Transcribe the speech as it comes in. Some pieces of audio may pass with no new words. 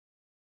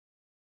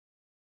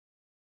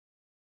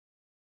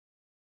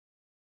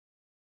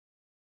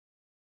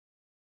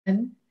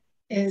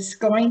is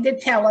going to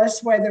tell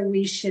us whether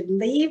we should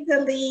leave the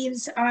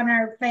leaves on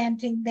our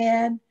planting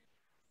bed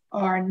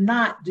or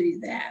not do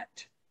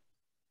that.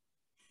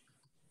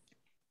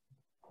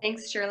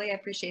 Thanks, Shirley. I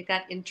appreciate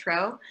that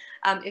intro.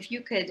 If you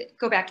could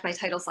go back to my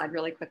title slide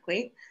really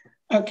quickly.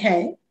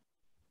 Okay.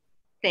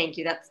 Thank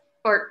you.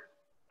 Or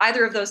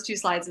either of those two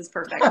slides is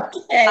perfect.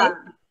 Okay.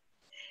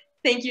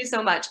 Thank you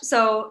so much.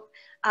 So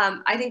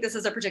I think this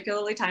is a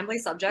particularly timely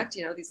subject.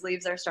 You know, these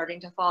leaves are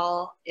starting to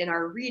fall in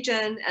our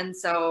region. And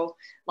so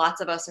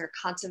lots of us are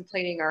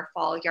contemplating our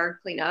fall yard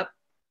cleanup.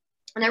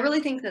 And I really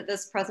think that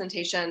this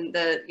presentation,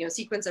 the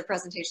sequence of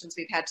presentations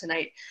we've had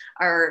tonight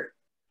are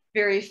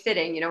very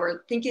fitting. You know,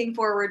 we're thinking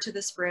forward to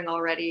the spring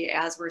already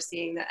as we're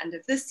seeing the end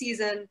of this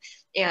season,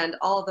 and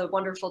all the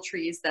wonderful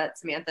trees that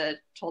Samantha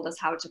told us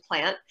how to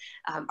plant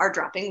are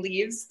dropping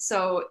leaves.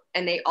 So,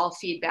 and they all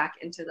feed back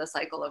into the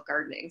cycle of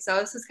gardening. So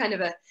this is kind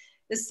of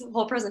this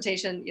whole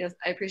presentation,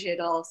 I appreciate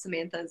all of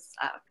Samantha's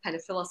kind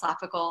of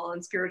philosophical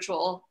and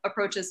spiritual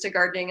approaches to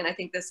gardening. And I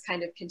think this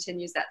kind of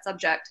continues that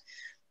subject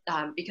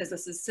because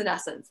this is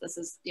senescence. This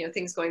is,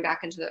 things going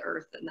back into the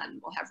earth, and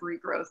then we'll have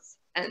regrowth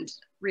and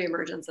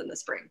reemergence in the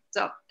spring.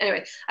 So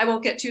anyway, I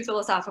won't get too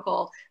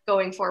philosophical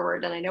going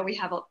forward. And I know we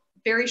have a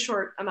very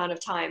short amount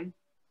of time.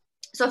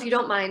 So if you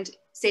don't mind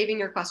saving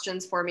your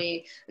questions for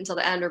me until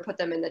the end, or put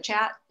them in the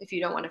chat if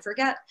you don't want to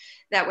forget,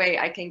 that way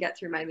I can get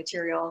through my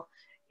material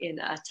in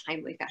a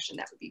timely fashion.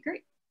 That would be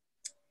great.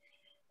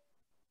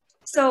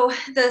 So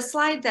the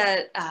slide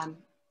that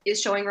is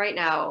showing right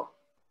now,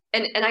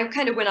 and I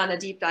kind of went on a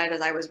deep dive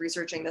as I was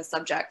researching this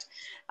subject.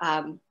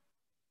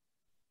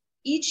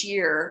 Each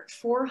year,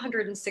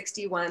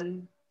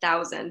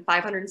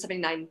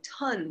 461,579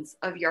 tons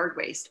of yard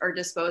waste are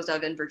disposed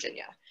of in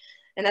Virginia,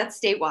 and that's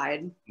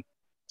statewide.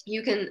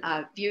 You can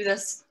view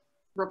this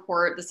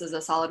report. This is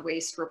a solid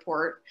waste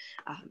report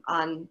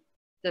on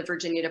the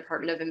Virginia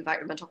Department of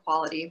Environmental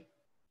Quality.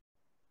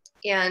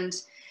 And,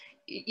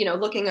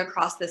 looking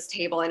across this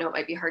table, I know it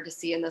might be hard to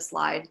see in this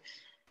slide,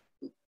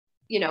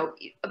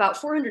 about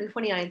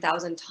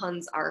 429,000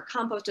 tons are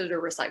composted or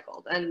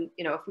recycled. And,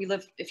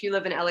 if you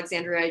live in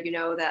Alexandria, you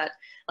know that,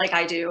 like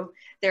I do,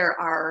 there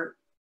are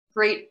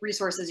great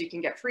resources. You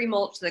can get free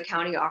mulch. The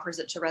county offers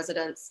it to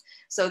residents.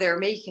 So they're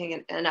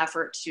making an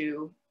effort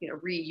to,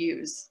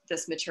 reuse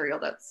this material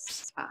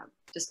that's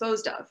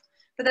disposed of.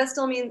 But that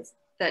still means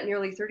that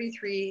nearly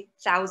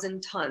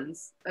 33,000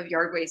 tons of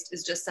yard waste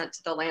is just sent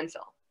to the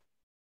landfill.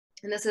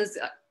 And this is,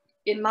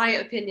 in my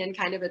opinion,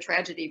 kind of a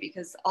tragedy,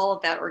 because all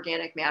of that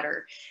organic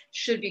matter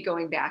should be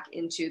going back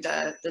into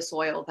the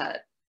soil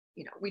that,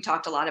 we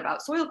talked a lot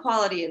about soil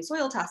quality and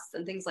soil tests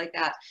and things like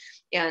that.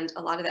 And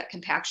a lot of that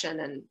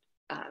compaction and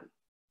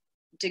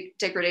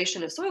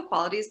degradation of soil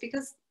quality is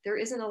because there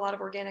isn't a lot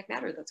of organic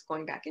matter that's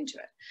going back into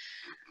it.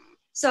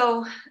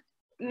 So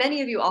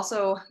many of you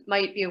also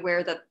might be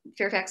aware that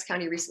Fairfax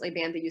County recently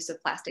banned the use of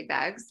plastic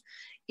bags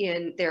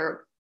in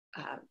their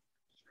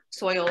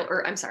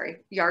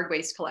yard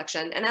waste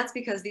collection. And that's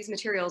because these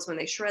materials, when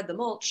they shred the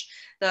mulch,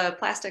 the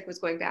plastic was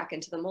going back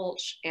into the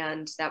mulch,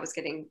 and that was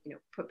getting,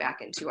 put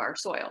back into our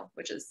soil,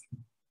 which is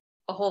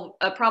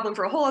a problem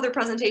for a whole other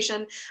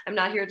presentation. I'm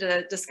not here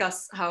to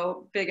discuss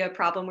how big a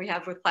problem we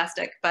have with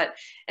plastic, but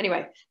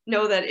anyway,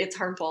 know that it's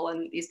harmful,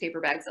 and these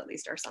paper bags at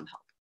least are some help.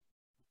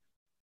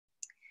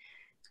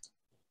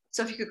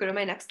 So if you could go to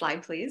my next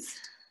slide, please.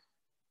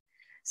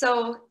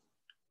 So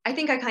I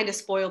think I kind of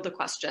spoiled the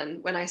question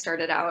when I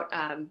started out.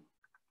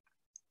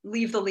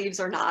 Leave the leaves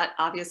or not,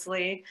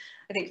 obviously.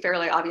 I think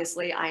fairly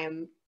obviously I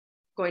am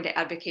going to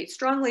advocate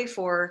strongly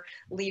for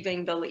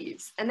leaving the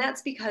leaves. And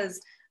that's because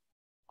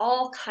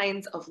all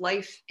kinds of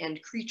life and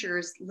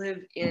creatures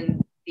live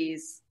in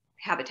these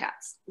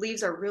habitats.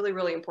 Leaves are really,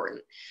 really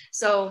important.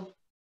 So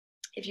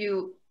if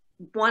you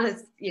want to,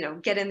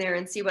 get in there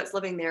and see what's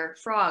living there,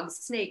 frogs,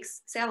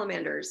 snakes,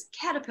 salamanders,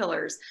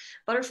 caterpillars,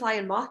 butterfly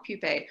and moth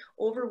pupae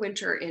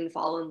overwinter in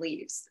fallen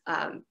leaves.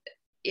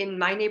 In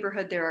my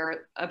neighborhood, there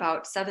are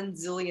about 7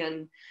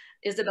 zillion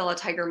Isabella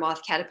tiger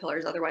moth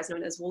caterpillars, otherwise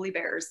known as woolly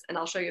bears. And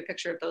I'll show you a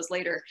picture of those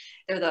later.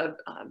 They're the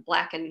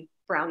black and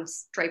brown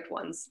striped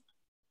ones.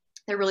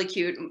 They're really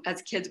cute.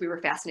 As kids, we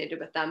were fascinated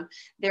with them.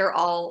 They're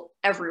all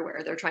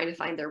everywhere. They're trying to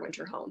find their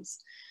winter homes.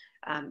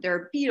 There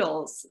are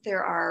beetles,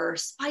 there are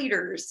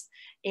spiders,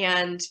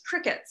 and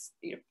crickets.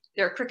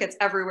 There are crickets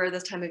everywhere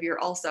this time of year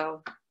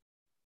also.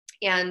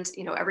 And,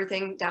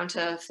 everything down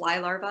to fly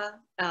larvae,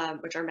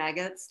 which are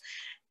maggots,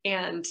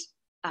 and,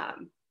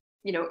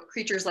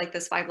 creatures like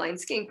this 5-line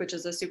skink, which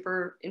is a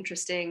super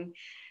interesting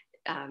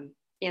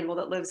animal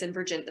that lives in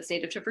Virginia, that's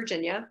native to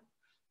Virginia.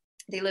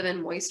 They live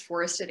in moist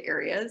forested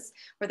areas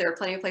where there are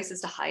plenty of places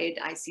to hide.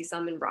 I see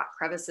some in rock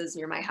crevices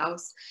near my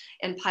house,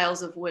 and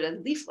piles of wood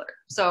and leaf litter.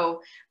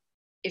 So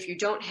if you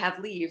don't have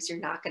leaves, you're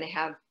not going to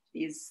have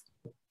these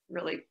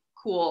really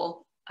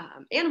cool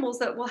animals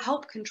that will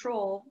help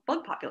control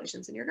bug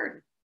populations in your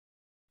garden.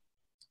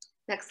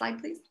 Next slide,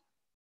 please.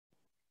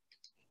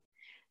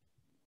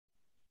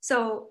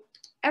 So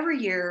every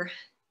year,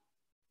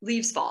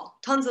 leaves fall,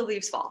 tons of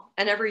leaves fall,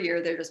 and every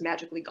year they're just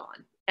magically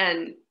gone.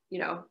 And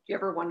you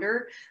ever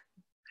wonder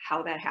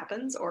how that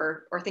happens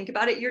or think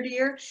about it year to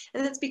year.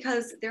 And that's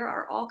because there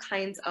are all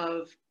kinds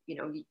of, you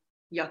know,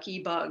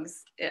 yucky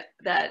bugs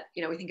that,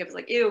 you know, we think of as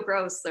like, ew,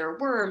 gross. There are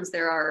worms,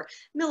 there are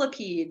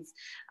millipedes,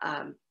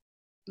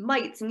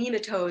 mites,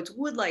 nematodes,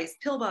 wood lice,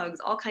 pill bugs,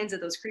 all kinds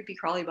of those creepy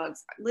crawly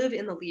bugs live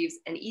in the leaves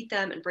and eat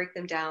them and break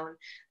them down.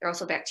 There are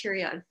also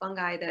bacteria and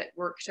fungi that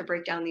work to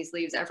break down these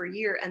leaves every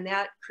year. And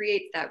that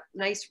creates that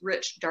nice,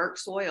 rich, dark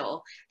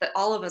soil that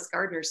all of us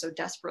gardeners so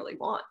desperately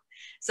want.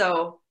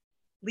 So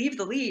leave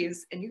the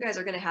leaves and you guys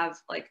are going to have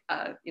like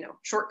a, you know,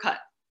 shortcut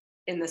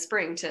in the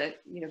spring to,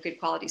 you know, good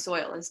quality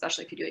soil, and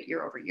especially if you do it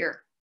year over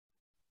year.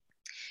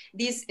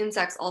 These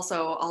insects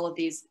also, all of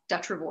these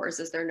detrivores,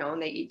 as they're known,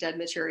 they eat dead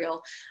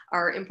material,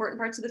 are important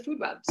parts of the food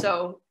web.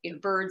 So, you know,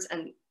 birds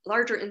and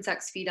larger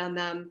insects feed on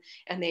them,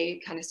 and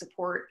they kind of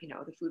support, you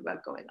know, the food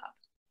web going up.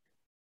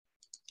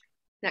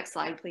 Next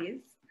slide,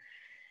 please.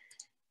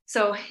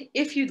 So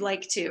if you'd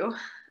like to,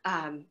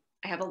 I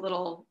have a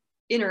little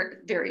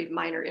very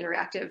minor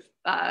interactive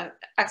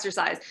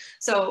exercise.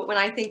 So when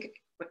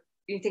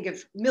you think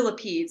of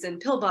millipedes and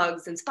pill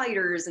bugs and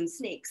spiders and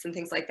snakes and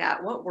things like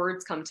that, what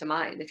words come to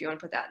mind if you want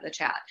to put that in the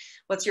chat?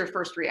 What's your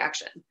first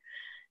reaction?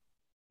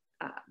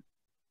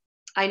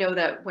 I know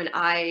that when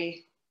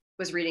I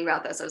was reading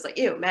about this, I was like,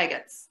 ew,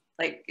 maggots.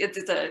 Like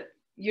it's a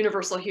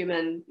universal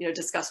human, you know,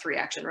 disgust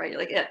reaction, right? You're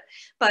like, it.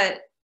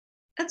 But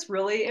that's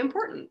really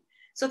important.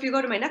 So if you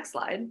go to my next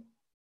slide,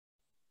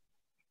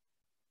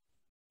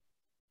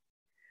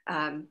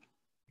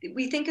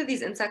 we think of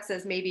these insects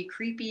as maybe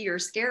creepy or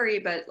scary,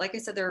 but like I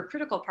said, they're a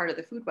critical part of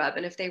the food web.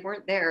 And if they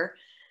weren't there,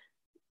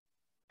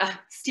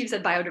 Steve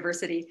said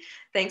biodiversity.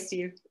 Thanks,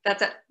 Steve.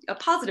 That's a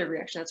positive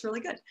reaction. That's really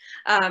good.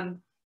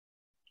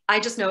 I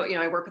just know, you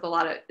know, I work with a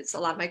lot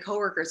of my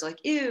coworkers are like,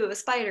 ew, a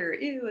spider,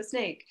 ew, a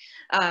snake.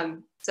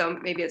 So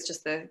maybe it's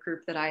just the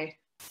group that I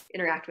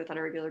interact with on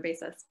a regular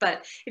basis.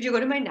 But if you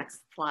go to my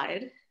next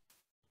slide.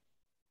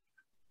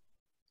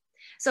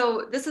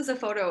 So this is a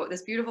photo,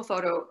 this beautiful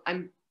photo.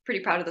 I'm pretty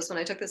proud of this one.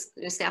 I took this,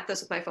 snapped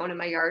this with my phone in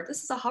my yard.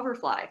 This is a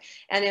hoverfly.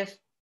 And if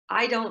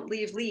I don't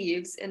leave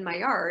leaves in my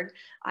yard,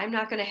 I'm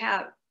not going to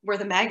have where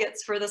the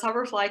maggots for this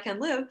hoverfly can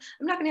live.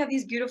 I'm not going to have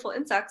these beautiful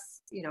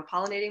insects, you know,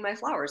 pollinating my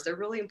flowers. They're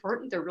really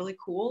important. They're really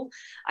cool.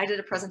 I did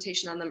a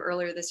presentation on them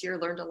earlier this year,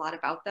 learned a lot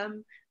about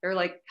them. They're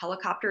like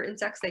helicopter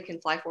insects. They can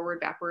fly forward,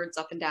 backwards,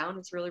 up and down.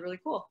 It's really, really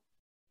cool.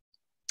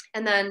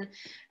 And then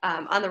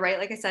on the right,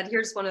 like I said,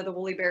 here's one of the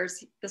woolly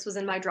bears. This was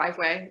in my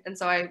driveway. And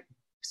so I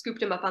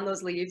scooped him up on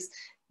those leaves,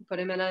 put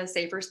him in a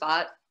safer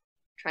spot,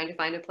 trying to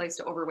find a place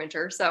to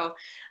overwinter. So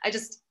I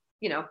just,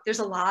 you know, there's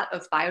a lot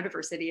of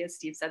biodiversity, as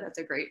Steve said. That's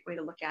a great way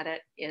to look at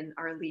it in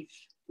our leaf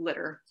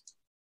litter.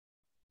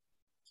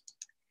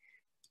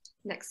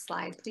 Next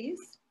slide,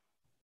 please.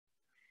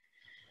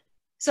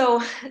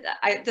 So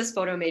this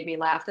photo made me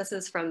laugh. This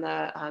is from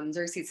the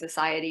Xerces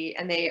Society,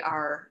 and they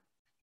are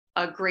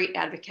a great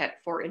advocate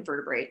for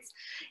invertebrates.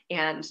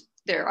 And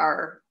there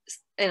are,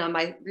 and on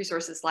my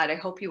resources slide, I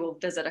hope you will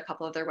visit a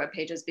couple of their web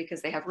pages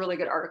because they have really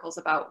good articles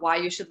about why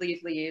you should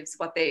leave leaves,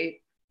 what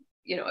they,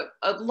 you know,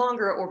 a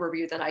longer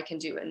overview than I can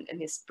do in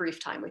this brief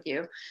time with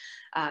you.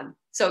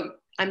 So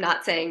I'm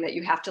not saying that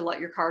you have to let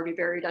your car be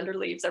buried under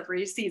leaves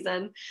every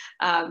season.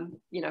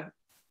 You know,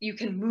 you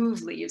can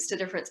move leaves to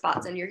different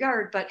spots in your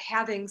yard, but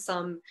having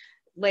some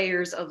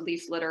layers of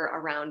leaf litter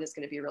around is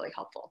going to be really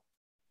helpful.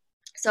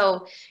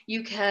 So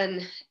you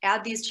can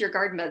add these to your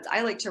garden beds.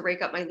 I like to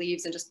rake up my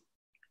leaves and just,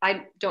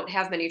 I don't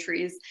have many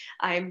trees.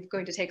 I'm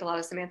going to take a lot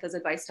of Samantha's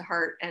advice to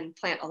heart and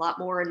plant a lot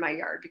more in my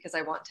yard because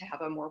I want to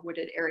have a more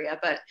wooded area.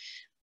 But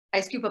I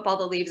scoop up all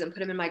the leaves and put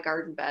them in my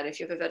garden bed. If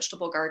you have a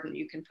vegetable garden,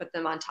 you can put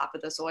them on top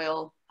of the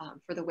soil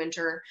for the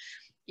winter.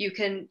 You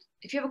can,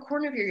 if you have a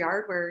corner of your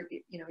yard where,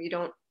 you know, you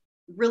don't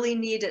really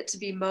need it to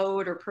be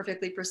mowed or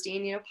perfectly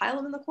pristine, you know, pile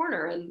them in the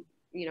corner and,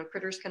 you know,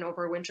 critters can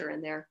overwinter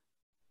in there.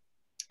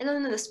 And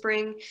then in the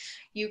spring,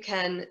 you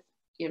can,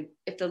 you know,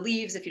 if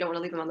you don't want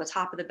to leave them on the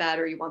top of the bed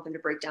or you want them to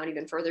break down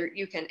even further,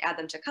 you can add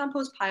them to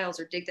compost piles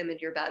or dig them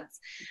into your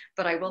beds.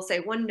 But I will say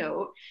one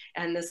note,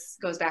 and this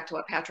goes back to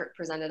what Patrick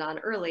presented on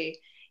early,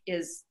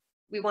 is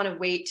we want to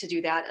wait to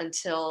do that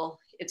until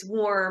it's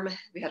warm.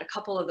 We had a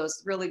couple of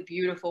those really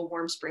beautiful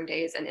warm spring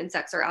days and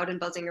insects are out and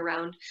buzzing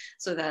around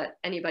so that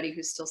anybody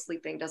who's still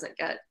sleeping doesn't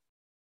get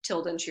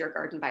tilled into your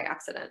garden by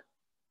accident.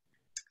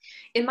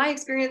 In my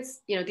experience,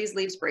 you know, these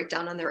leaves break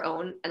down on their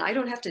own and I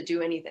don't have to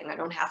do anything. I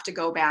don't have to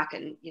go back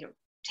and, you know,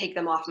 take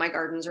them off my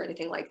gardens or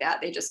anything like that.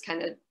 They just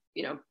kind of,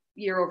 you know,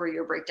 year over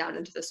year break down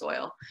into the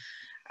soil.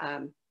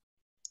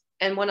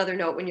 And one other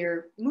note, when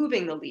you're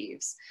moving the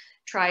leaves,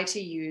 try to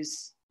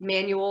use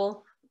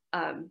manual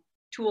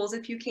tools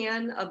if you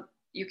can.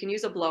 You can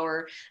use a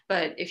blower,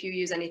 but if you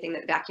use anything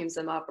that vacuums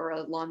them up or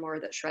a lawnmower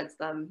that shreds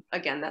them,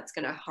 again, that's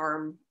going to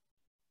harm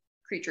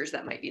creatures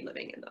that might be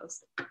living in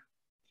those.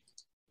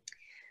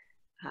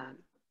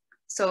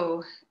 So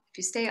if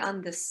you stay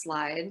on this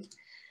slide,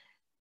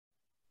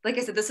 like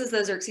I said, this is the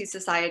Xerces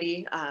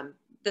Society.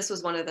 This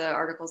was one of the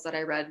articles that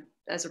I read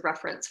as a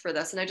reference for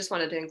this. And I just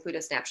wanted to include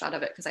a snapshot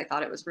of it because I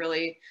thought it was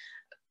really,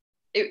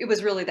 it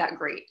was really that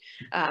great.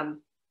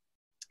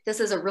 This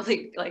is a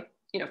really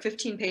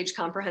 15-page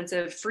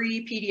comprehensive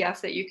free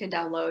PDF that you can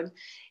download.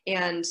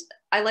 And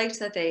I liked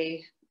that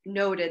they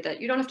noted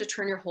that you don't have to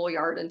turn your whole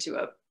yard into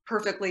a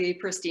perfectly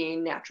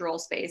pristine natural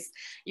space.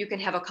 You can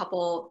have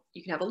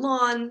a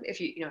lawn if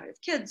you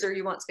have kids or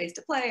you want space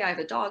to play. I have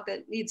a dog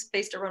that needs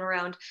space to run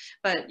around,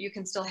 but you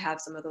can still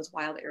have some of those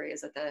wild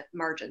areas at the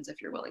margins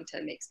if you're willing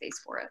to make space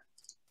for it.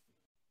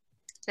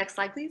 Next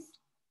slide, please.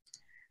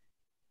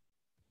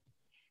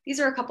 These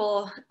are a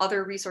couple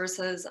other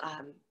resources.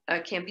 A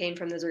campaign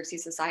from the Xerces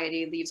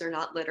Society, Leaves Are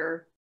Not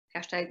Litter,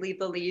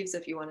 #LeaveTheLeaves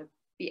if you want to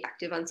be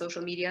active on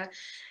social media.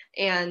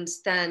 And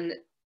then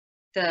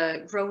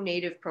the Grow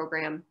Native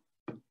program.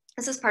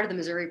 This is part of the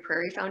Missouri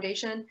Prairie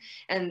Foundation,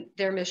 and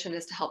their mission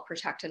is to help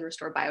protect and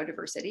restore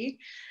biodiversity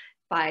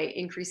by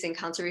increasing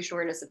conservation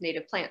awareness of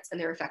native plants and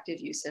their effective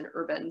use in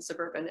urban,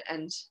 suburban,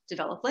 and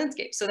developed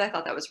landscapes. So I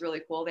thought that was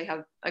really cool. They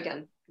have,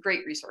 again,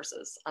 great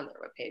resources on their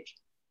webpage.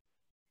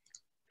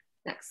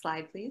 Next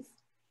slide, please.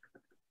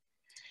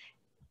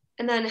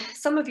 And then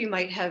some of you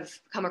might have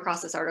come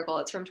across this article.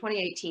 It's from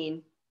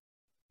 2018.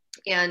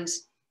 And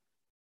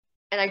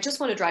I just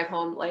want to drive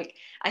home,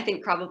 I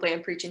think probably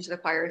I'm preaching to the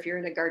choir. If you're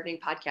in a gardening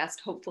podcast,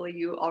 hopefully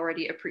you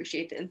already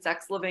appreciate the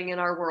insects living in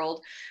our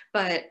world.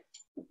 But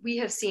we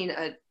have seen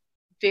a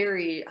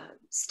very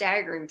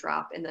staggering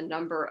drop in the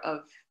number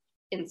of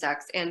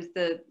insects and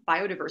the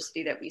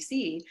biodiversity that we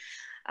see.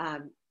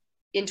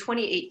 In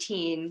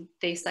 2018,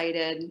 they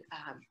cited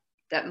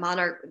that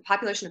the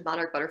population of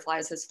monarch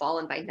butterflies has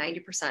fallen by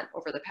 90%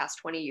 over the past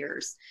 20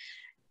 years,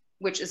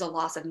 which is a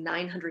loss of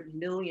 900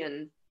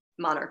 million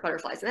monarch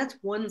butterflies. And that's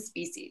one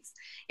species.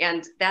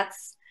 And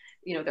that's,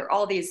 there are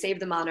all these Save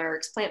the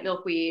Monarchs, Plant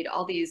Milkweed,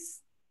 all these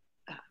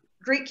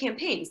great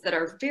campaigns that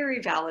are very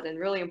valid and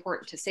really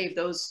important to save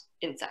those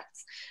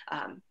insects.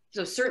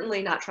 So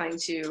certainly not trying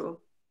to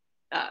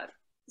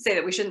say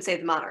that we shouldn't save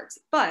the monarchs,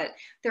 but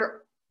there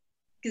are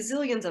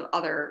gazillions of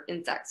other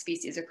insect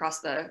species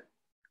across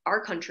our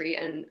country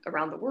and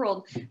around the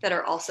world that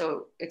are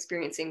also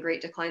experiencing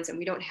great declines, and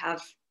we don't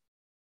have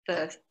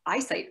the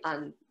eyesight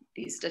on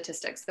these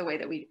statistics the way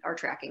that we are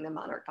tracking the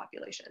monarch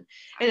population.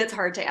 And it's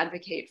hard to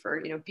advocate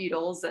for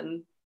beetles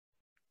and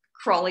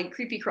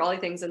creepy crawly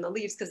things in the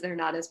leaves because they're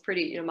not as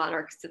pretty.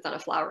 Monarch sits on a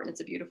flower and it's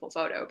a beautiful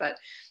photo, but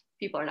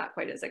people are not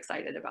quite as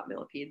excited about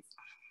millipedes.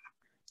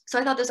 So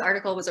I thought this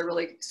article was a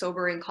really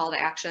sobering call to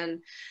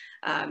action,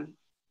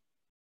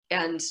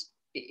 and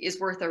is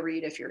worth a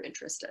read if you're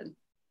interested.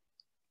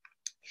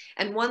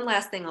 And one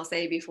last thing I'll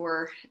say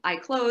before I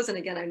close, and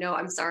again, I know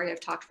I'm sorry I've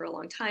talked for a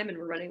long time and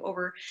we're running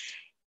over.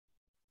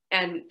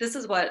 And this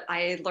is what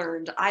I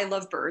learned. I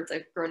love birds.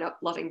 I've grown up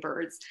loving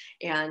birds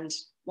and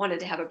wanted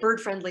to have a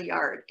bird-friendly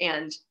yard.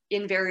 And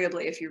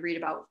invariably, if you read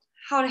about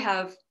how to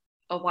have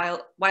a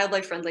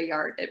wildlife-friendly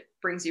yard, it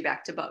brings you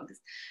back to bugs,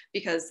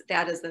 because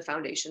that is the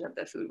foundation of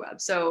the food web.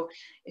 So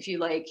if you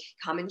like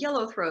common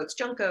yellowthroats,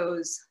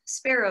 juncos,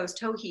 sparrows,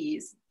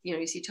 towhees,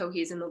 you see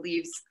towhees in the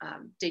leaves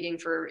digging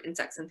for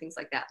insects and things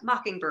like that.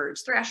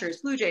 Mockingbirds,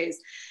 thrashers, blue jays,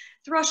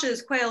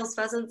 thrushes, quails,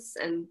 pheasants,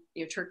 and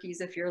turkeys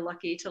if you're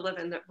lucky to live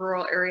in the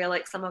rural area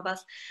like some of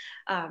us.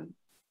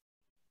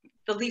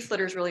 The leaf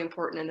litter is really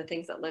important, and the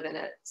things that live in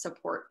it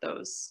support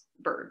those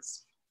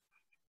birds.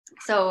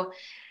 So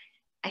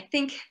I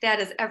think that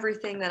is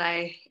everything that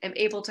I am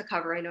able to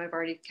cover. I know I've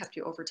already kept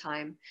you over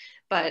time,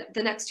 but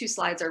the next two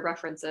slides are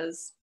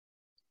references.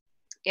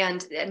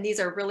 And these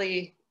are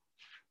really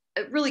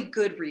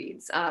good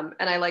reads. And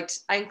I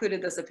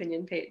included this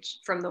opinion page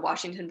from the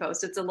Washington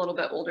Post. It's a little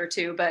bit older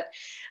too, but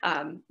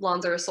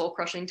lawns are a soul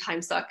crushing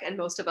time suck, and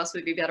most of us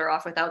would be better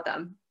off without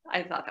them.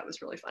 I thought that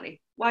was really funny.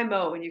 Why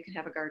mow when you can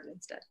have a garden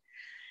instead?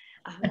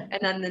 And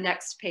then the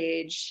next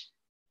page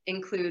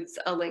includes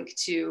a link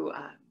to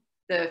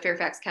the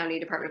Fairfax County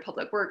Department of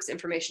Public Works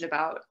information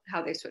about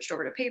how they switched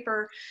over to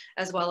paper,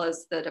 as well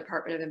as the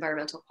Department of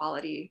Environmental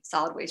Quality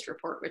solid waste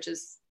report, which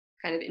is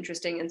kind of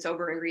interesting and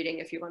sobering reading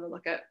if you want to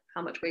look at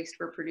how much waste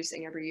we're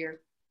producing every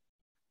year.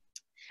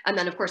 And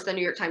then of course the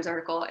New York Times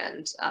article,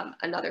 and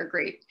another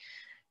great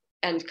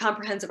and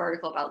comprehensive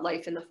article about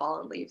life in the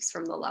fallen leaves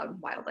from the Loudon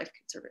Wildlife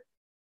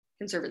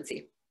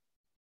Conservancy.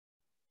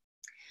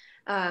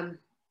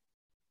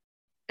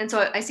 And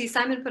so I see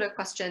Simon put a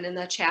question in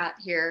the chat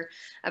here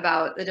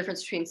about the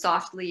difference between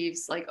soft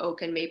leaves like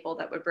oak and maple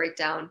that would break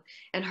down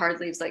and hard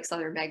leaves like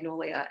southern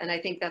magnolia. And I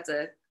think that's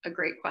a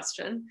great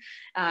question.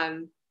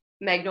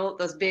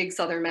 Those big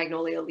southern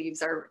magnolia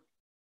leaves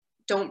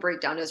don't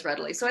break down as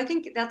readily. So I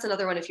think that's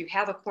another one. If you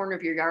have a corner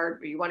of your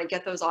yard where you want to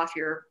get those off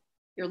your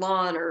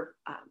lawn, or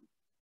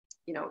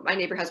my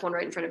neighbor has one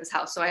right in front of his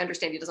house, so I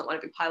understand he doesn't want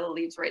a big pile of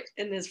leaves right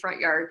in his front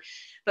yard,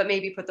 but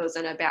maybe put those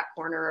in a back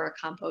corner or a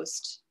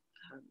compost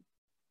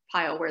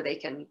pile where they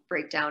can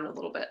break down a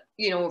little bit,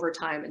 over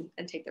time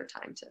and take their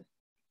time to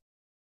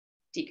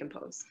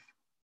decompose.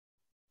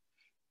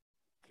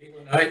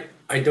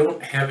 I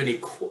don't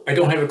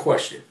have a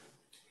question,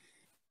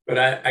 but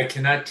I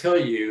cannot tell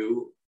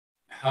you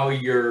how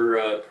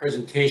your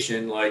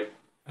presentation, like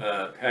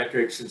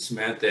Patrick's and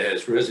Samantha,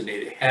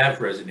 have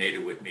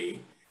resonated with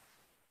me.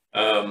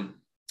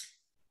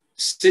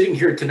 sitting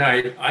here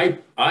tonight, I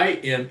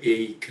am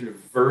a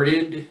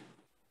converted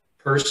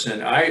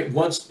person. I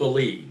once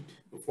believed,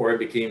 before I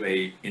became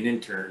an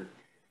intern,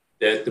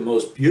 that the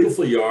most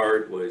beautiful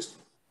yard was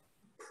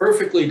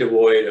perfectly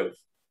devoid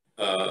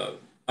of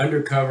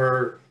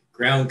undercover,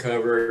 ground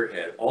cover,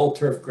 had all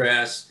turf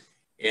grass,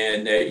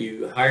 and that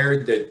you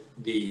hired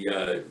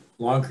the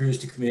lawn crews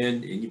to come in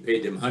and you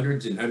paid them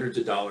hundreds and hundreds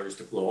of dollars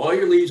to blow all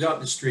your leaves out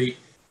in the street.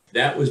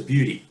 That was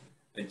beauty.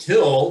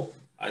 Until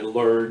I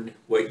learned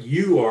what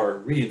you are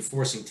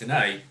reinforcing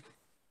tonight,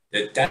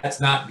 that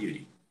that's not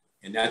beauty.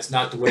 And that's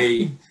not the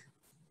way.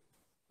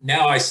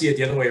 Now I see it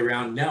the other way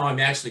around. Now I'm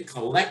actually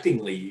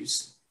collecting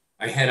leaves.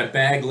 I had a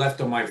bag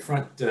left on my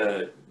front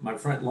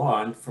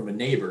lawn from a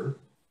neighbor,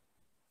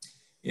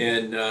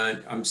 and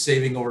I'm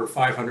saving over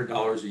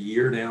 $500 a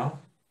year now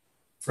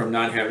from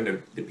not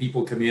having the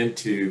people come in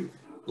to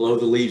blow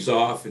the leaves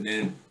off and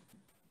then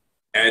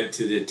add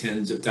to the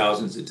tens of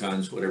thousands of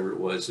tons, whatever it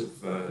was,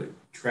 of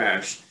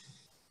trash.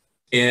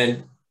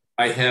 And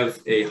I have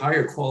a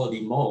higher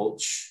quality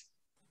mulch,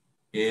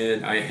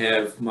 and I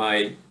have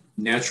my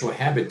natural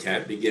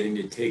habitat beginning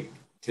to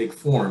take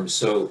form.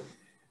 So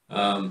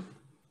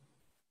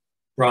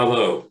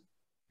bravo.